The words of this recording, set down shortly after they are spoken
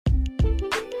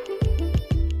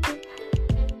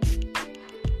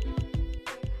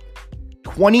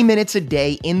20 minutes a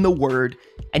day in the Word,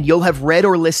 and you'll have read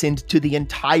or listened to the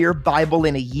entire Bible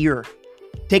in a year.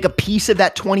 Take a piece of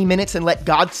that 20 minutes and let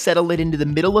God settle it into the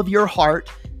middle of your heart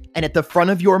and at the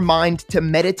front of your mind to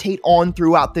meditate on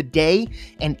throughout the day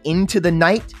and into the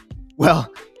night.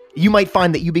 Well, you might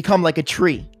find that you become like a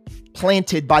tree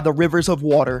planted by the rivers of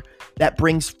water that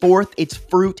brings forth its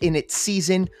fruit in its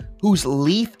season, whose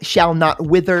leaf shall not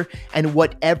wither, and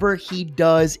whatever he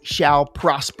does shall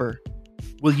prosper.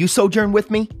 Will you sojourn with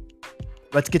me?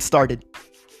 Let's get started.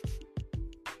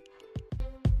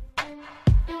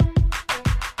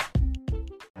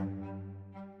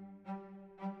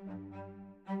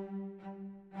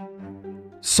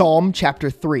 Psalm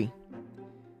chapter 3.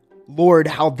 Lord,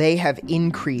 how they have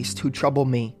increased who trouble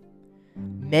me.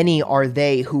 Many are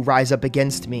they who rise up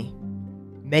against me.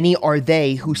 Many are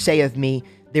they who say of me,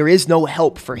 there is no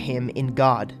help for him in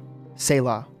God.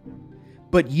 Selah.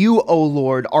 But you, O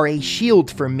Lord, are a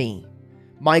shield for me,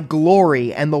 my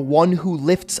glory and the one who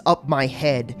lifts up my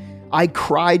head. I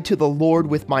cried to the Lord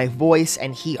with my voice,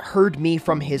 and he heard me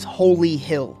from his holy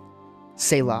hill.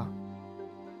 Selah.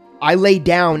 I lay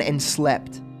down and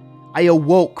slept. I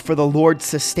awoke, for the Lord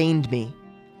sustained me.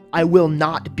 I will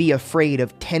not be afraid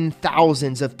of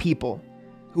 10,000s of people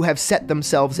who have set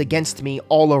themselves against me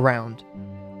all around.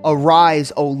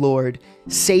 Arise, O Lord,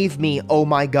 save me, O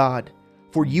my God,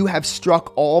 for you have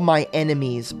struck all my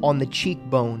enemies on the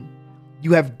cheekbone.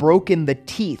 You have broken the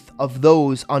teeth of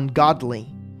those ungodly.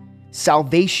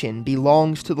 Salvation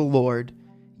belongs to the Lord.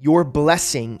 Your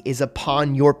blessing is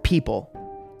upon your people.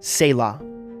 Selah.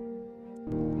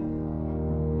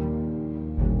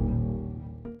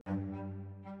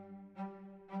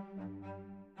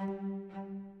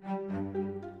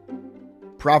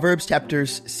 Proverbs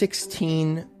chapters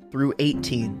 16 through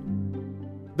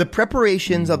 18. The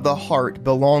preparations of the heart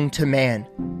belong to man,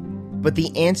 but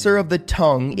the answer of the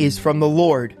tongue is from the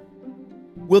Lord.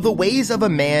 All the ways of a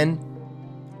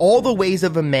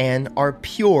man are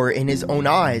pure in his own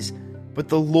eyes, but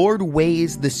the Lord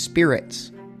weighs the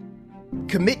spirits.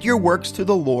 Commit your works to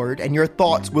the Lord, and your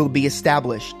thoughts will be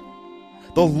established.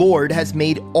 The Lord has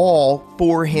made all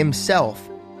for himself,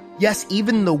 yes,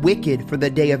 even the wicked for the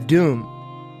day of doom.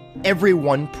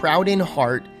 Everyone proud in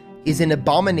heart is an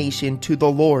abomination to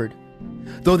the Lord.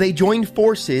 Though they join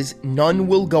forces, none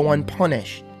will go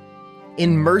unpunished.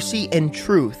 In mercy and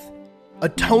truth,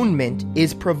 atonement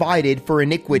is provided for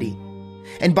iniquity,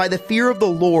 and by the fear of the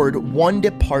Lord one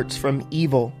departs from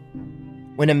evil.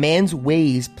 When a man's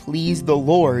ways please the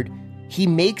Lord, he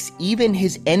makes even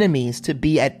his enemies to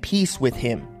be at peace with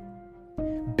him.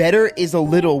 Better is a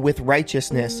little with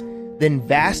righteousness than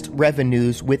vast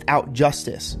revenues without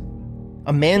justice.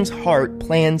 A man's heart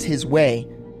plans his way,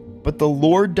 but the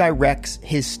Lord directs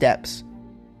his steps.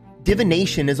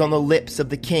 Divination is on the lips of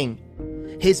the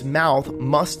king. His mouth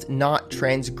must not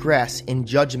transgress in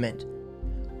judgment.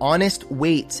 Honest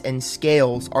weights and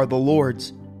scales are the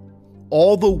Lord's.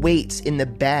 All the weights in the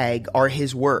bag are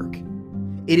his work.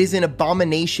 It is an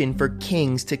abomination for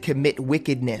kings to commit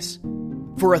wickedness,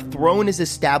 for a throne is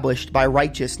established by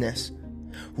righteousness.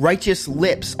 Righteous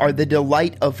lips are the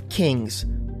delight of kings,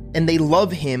 and they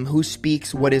love him who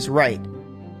speaks what is right.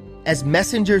 As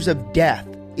messengers of death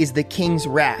is the king's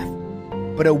wrath,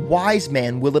 but a wise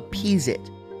man will appease it.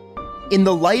 In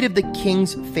the light of the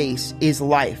king's face is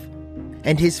life,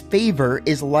 and his favor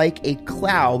is like a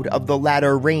cloud of the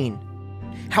latter rain.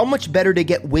 How much better to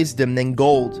get wisdom than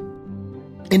gold,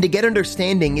 and to get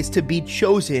understanding is to be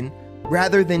chosen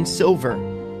rather than silver.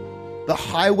 The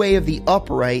highway of the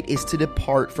upright is to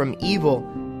depart from evil.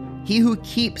 He who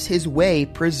keeps his way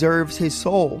preserves his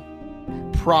soul.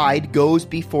 Pride goes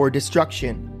before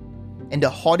destruction, and a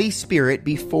haughty spirit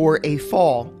before a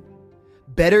fall.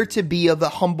 Better to be of the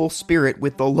humble spirit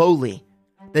with the lowly,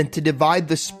 than to divide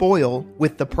the spoil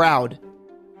with the proud.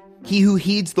 He who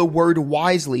heeds the word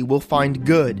wisely will find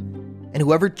good, and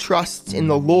whoever trusts in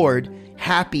the Lord,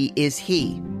 happy is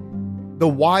he. The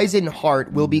wise in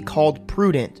heart will be called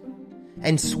prudent,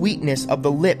 and sweetness of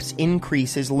the lips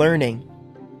increases learning.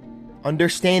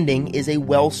 Understanding is a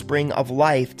wellspring of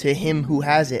life to him who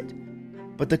has it,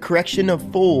 but the correction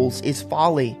of fools is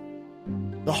folly.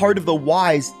 The heart of the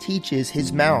wise teaches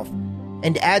his mouth,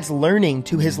 and adds learning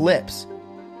to his lips.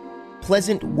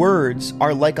 Pleasant words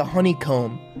are like a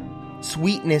honeycomb,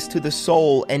 sweetness to the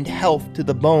soul and health to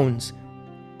the bones.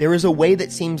 There is a way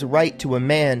that seems right to a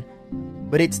man,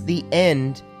 but its the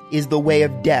end is the way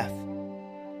of death.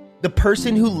 The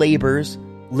person who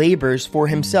labors for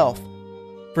himself,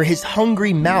 for his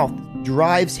hungry mouth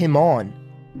drives him on.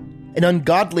 An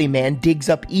ungodly man digs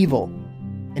up evil,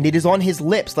 and it is on his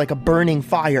lips like a burning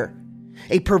fire.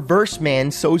 A perverse man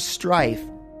sows strife,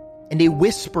 and a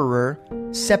whisperer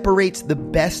separates the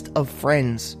best of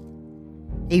friends.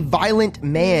 A violent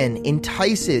man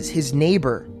entices his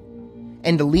neighbor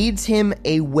and leads him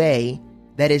a way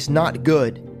that is not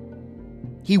good.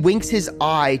 He winks his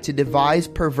eye to devise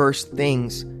perverse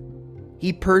things.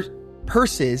 He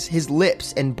purses his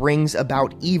lips and brings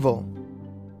about evil.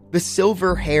 The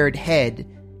silver-haired head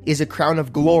is a crown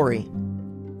of glory,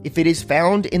 if it is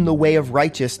found in the way of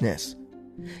righteousness.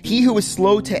 He who is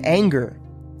slow to anger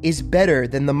is better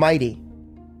than the mighty,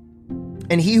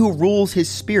 and he who rules his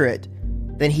spirit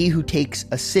than he who takes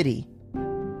a city.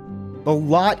 The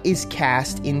lot is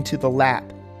cast into the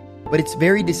lap, but its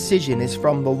very decision is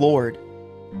from the Lord.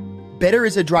 Better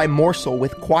is a dry morsel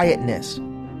with quietness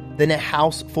than a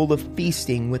house full of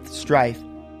feasting with strife.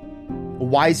 A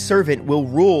wise servant will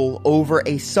rule over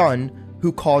a son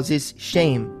who causes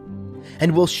shame,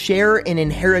 and will share an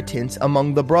inheritance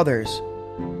among the brothers.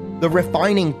 The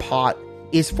refining pot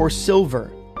is for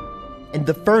silver, and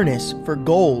the furnace for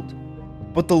gold,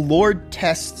 but the Lord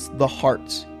tests the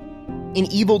hearts. An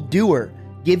evildoer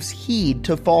gives heed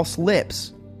to false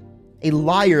lips. A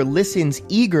liar listens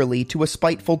eagerly to a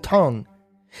spiteful tongue.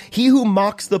 He who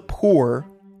mocks the poor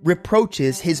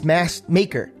reproaches his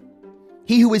maker.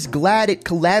 He who is glad at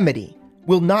calamity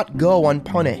will not go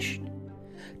unpunished.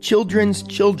 Children's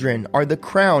children are the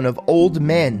crown of old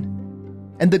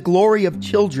men, and the glory of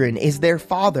children is their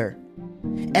father.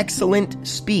 Excellent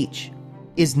speech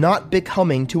is not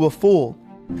becoming to a fool,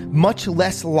 much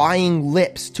less lying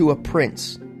lips to a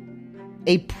prince.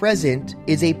 A present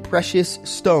is a precious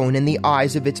stone in the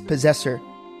eyes of its possessor.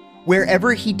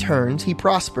 Wherever he turns, he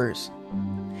prospers.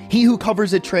 He who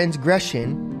covers a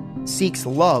transgression seeks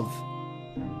love,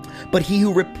 but he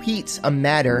who repeats a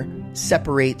matter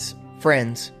separates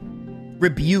friends.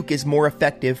 Rebuke is more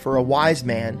effective for a wise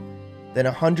man than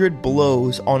 100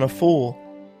 blows on a fool.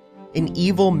 An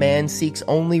evil man seeks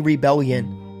only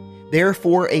rebellion.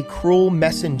 Therefore a cruel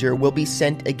messenger will be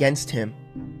sent against him.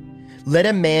 Let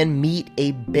a man meet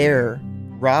a bear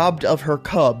robbed of her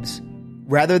cubs,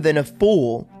 rather than a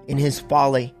fool in his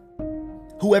folly.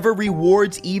 Whoever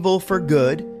rewards evil for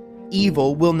good,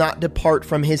 evil will not depart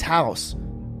from his house.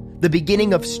 The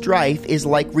beginning of strife is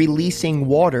like releasing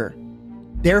water.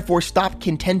 Therefore stop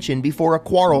contention before a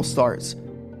quarrel starts.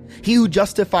 He who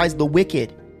justifies the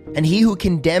wicked and he who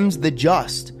condemns the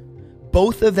just,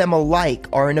 both of them alike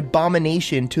are an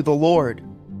abomination to the Lord.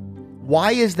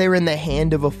 Why is there in the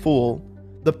hand of a fool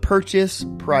the purchase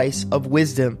price of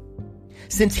wisdom,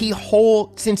 since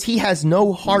he has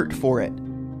no heart for it?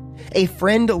 A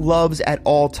friend loves at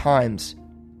all times,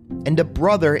 and a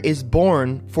brother is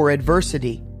born for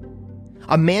adversity.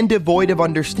 A man devoid of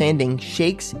understanding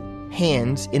shakes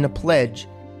hands in a pledge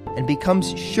and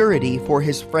becomes surety for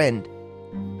his friend.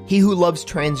 He who loves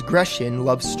transgression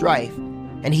loves strife,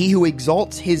 and he who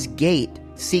exalts his gate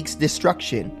seeks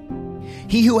destruction.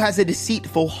 He who has a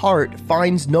deceitful heart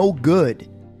finds no good,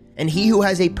 and he who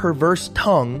has a perverse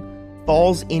tongue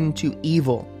falls into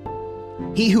evil.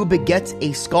 He who begets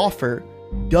a scoffer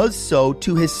does so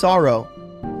to his sorrow,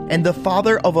 and the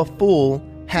father of a fool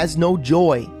has no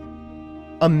joy.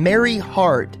 A merry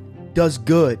heart does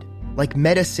good, like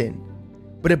medicine,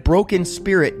 but a broken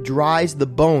spirit dries the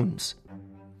bones.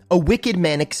 A wicked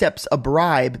man accepts a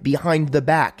bribe behind the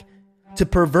back to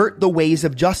pervert the ways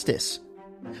of justice.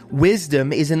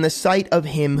 Wisdom is in the sight of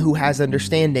him who has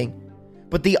understanding,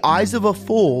 but the eyes of a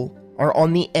fool are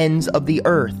on the ends of the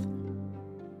earth.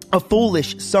 A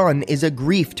foolish son is a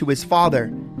grief to his father,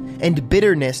 and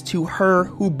bitterness to her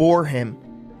who bore him.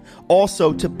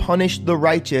 Also to punish the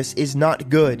righteous is not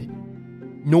good,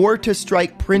 nor to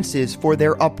strike princes for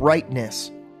their uprightness.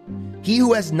 He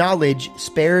who has knowledge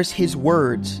spares his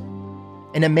words,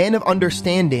 and a man of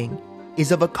understanding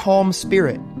is of a calm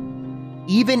spirit.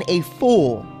 Even a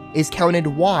fool is counted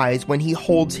wise when he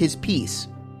holds his peace.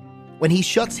 When he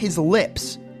shuts his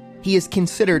lips, he is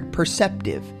considered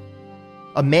perceptive.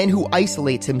 A man who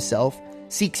isolates himself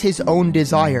seeks his own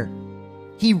desire.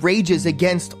 He rages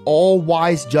against all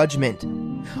wise judgment.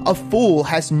 A fool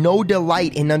has no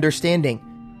delight in understanding,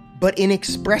 but in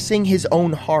expressing his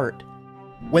own heart.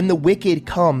 When the wicked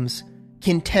comes,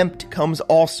 contempt comes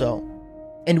also,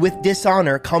 and with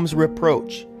dishonor comes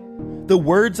reproach. The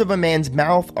words of a man's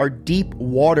mouth are deep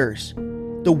waters.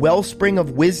 The wellspring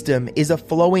of wisdom is a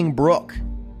flowing brook.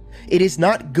 It is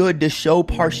not good to show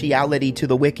partiality to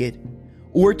the wicked,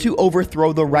 or to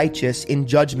overthrow the righteous in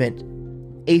judgment.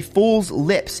 A fool's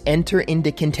lips enter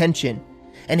into contention,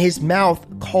 and his mouth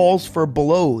calls for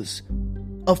blows.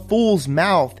 A fool's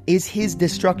mouth is his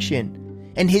destruction,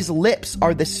 and his lips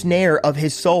are the snare of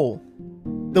his soul.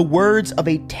 The words of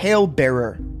a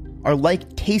talebearer are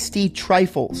like tasty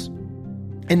trifles,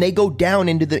 and they go down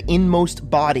into the inmost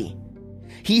body.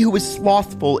 He who is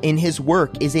slothful in his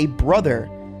work is a brother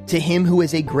to him who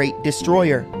is a great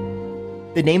destroyer.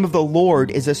 The name of the Lord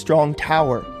is a strong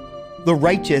tower. The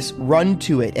righteous run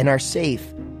to it and are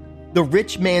safe. The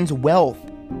rich man's wealth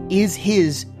is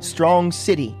his strong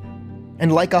city,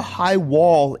 and like a high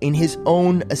wall in his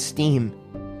own esteem.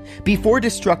 Before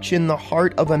destruction, the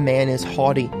heart of a man is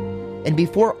haughty, and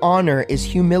before honor is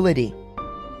humility.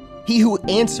 He who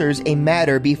answers a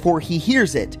matter before he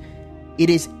hears it, it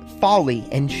is folly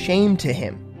and shame to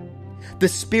him. The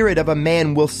spirit of a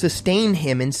man will sustain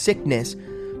him in sickness,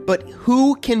 but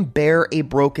who can bear a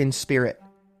broken spirit?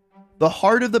 The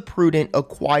heart of the prudent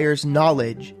acquires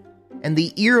knowledge, and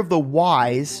the ear of the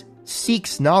wise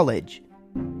seeks knowledge.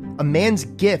 A man's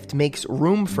gift makes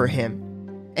room for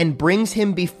him, and brings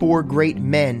him before great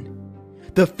men.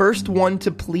 The first one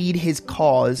to plead his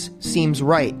cause seems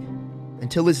right,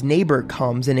 until his neighbor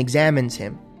comes and examines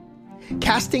him.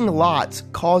 Casting lots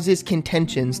causes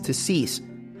contentions to cease,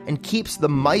 and keeps the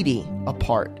mighty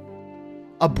apart.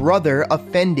 A brother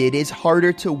offended is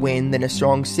harder to win than a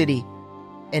strong city,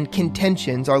 and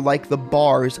contentions are like the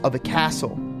bars of a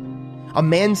castle. A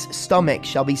man's stomach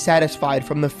shall be satisfied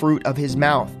from the fruit of his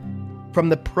mouth. From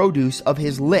the produce of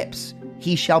his lips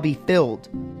he shall be filled.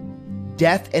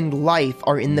 Death and life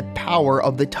are in the power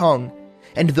of the tongue,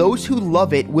 and those who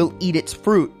love it will eat its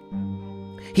fruit.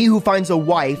 He who finds a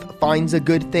wife finds a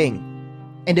good thing,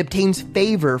 and obtains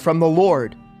favor from the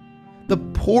Lord. The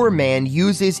poor man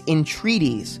uses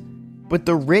entreaties, but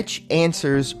the rich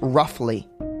answers roughly.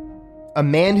 A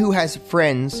man who has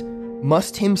friends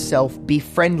must himself be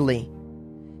friendly,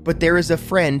 but there is a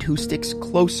friend who sticks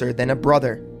closer than a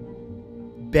brother.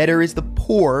 Better is the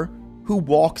poor who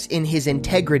walks in his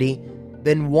integrity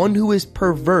than one who is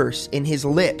perverse in his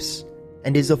lips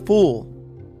and is a fool.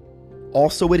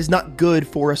 Also, it is not good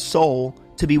for a soul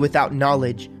to be without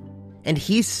knowledge, and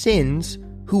he sins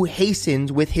who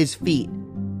hastens with his feet.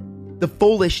 The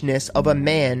foolishness of a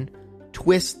man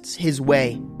twists his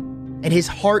way, and his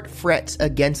heart frets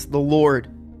against the Lord.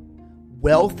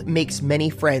 Wealth makes many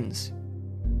friends,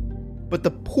 but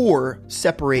the poor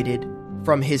separated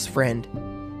from his friend.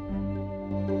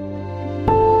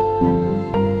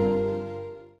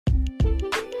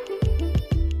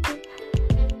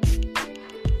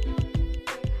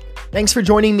 Thanks for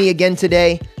joining me again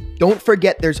today. Don't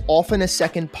forget there's often a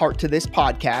second part to this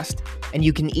podcast, and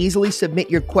you can easily submit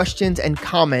your questions and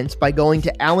comments by going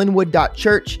to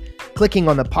allenwood.church, clicking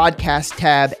on the podcast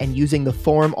tab, and using the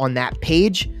form on that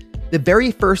page. The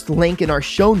very first link in our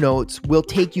show notes will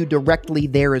take you directly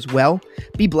there as well.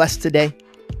 Be blessed today.